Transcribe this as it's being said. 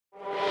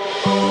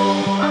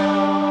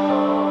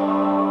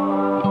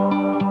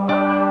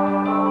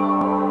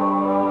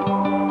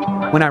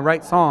when I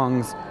write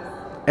songs,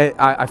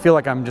 I feel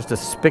like I'm just a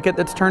spigot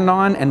that's turned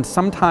on, and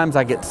sometimes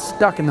I get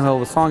stuck in the middle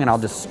of a song and I'll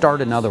just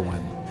start another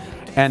one.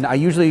 And I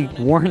usually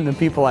warn the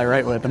people I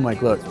write with, I'm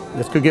like, look,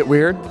 this could get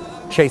weird,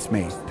 chase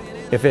me.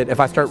 If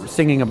I start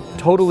singing a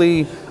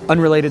totally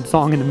unrelated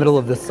song in the middle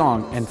of this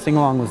song, and Sing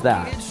Along was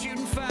that.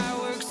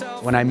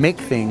 When I make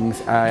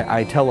things,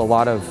 I tell a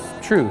lot of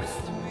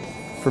truth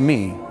for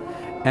me.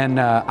 And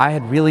I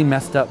had really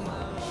messed up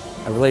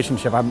a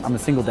relationship. I'm a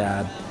single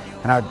dad,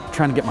 and I'm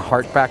trying to get my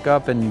heart back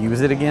up and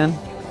use it again.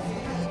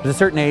 There's a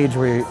certain age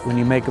where when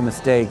you make a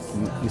mistake,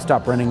 you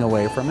stop running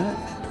away from it,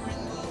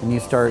 and you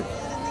start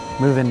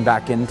moving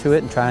back into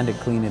it and trying to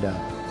clean it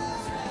up.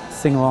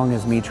 Sing Along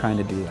is me trying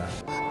to do that.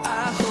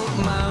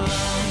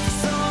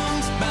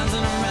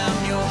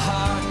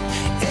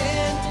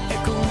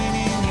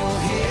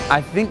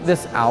 I think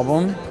this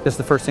album, this is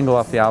the first single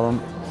off the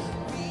album,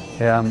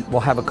 will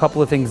have a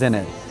couple of things in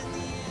it.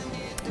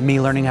 Me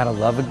learning how to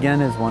love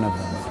again is one of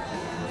them.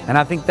 And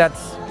I think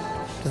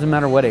doesn't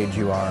matter what age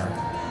you are.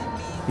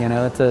 You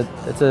know, it's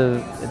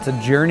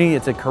a journey,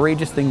 it's a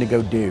courageous thing to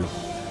go do.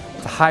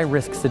 It's a high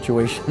risk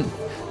situation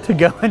to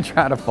go and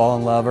try to fall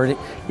in love or to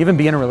even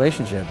be in a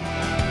relationship.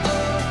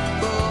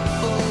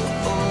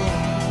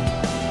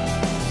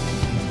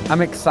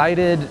 I'm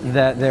excited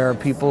that there are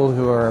people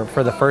who are,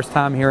 for the first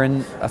time,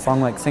 hearing a song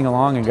like Sing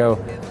Along and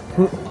go,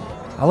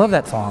 I love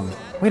that song.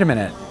 Wait a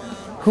minute,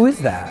 who is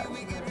that?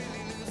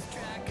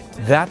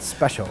 That's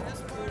special.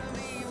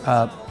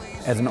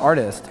 As an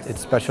artist, it's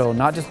special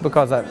not just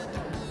because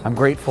I'm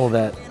grateful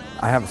that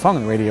I have a song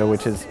on the radio,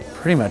 which is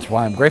pretty much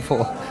why I'm grateful,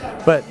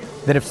 but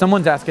that if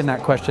someone's asking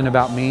that question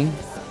about me,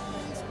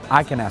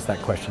 I can ask that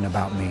question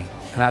about me.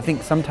 And I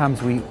think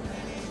sometimes we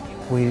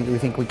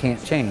think we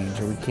can't change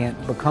or we can't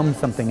become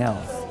something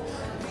else.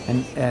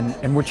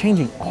 And we're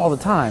changing all the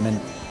time. And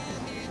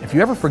if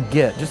you ever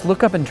forget, just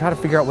look up and try to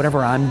figure out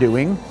whatever I'm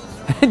doing,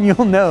 and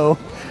you'll know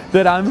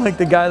that I'm like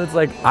the guy that's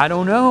like, I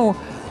don't know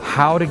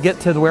how to get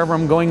to wherever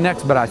I'm going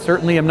next, but I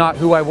certainly am not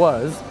who I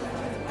was,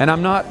 and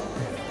I'm not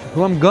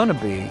who I'm gonna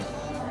be,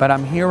 but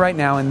I'm here right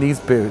now in these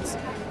boots,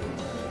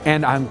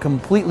 and I'm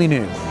completely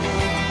new.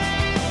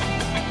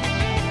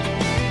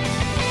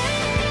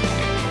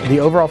 The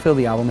overall feel of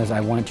the album is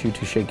I want you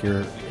to shake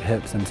your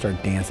hips and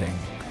start dancing.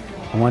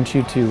 I want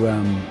you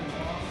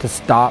to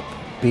stop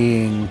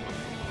being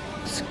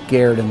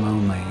scared and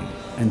lonely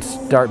and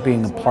start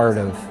being a part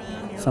of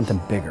something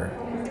bigger.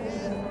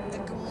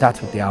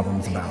 That's what the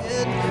album's about.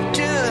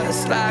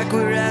 Just like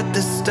we're at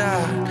the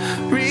start,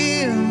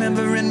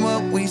 remembering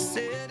what we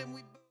said.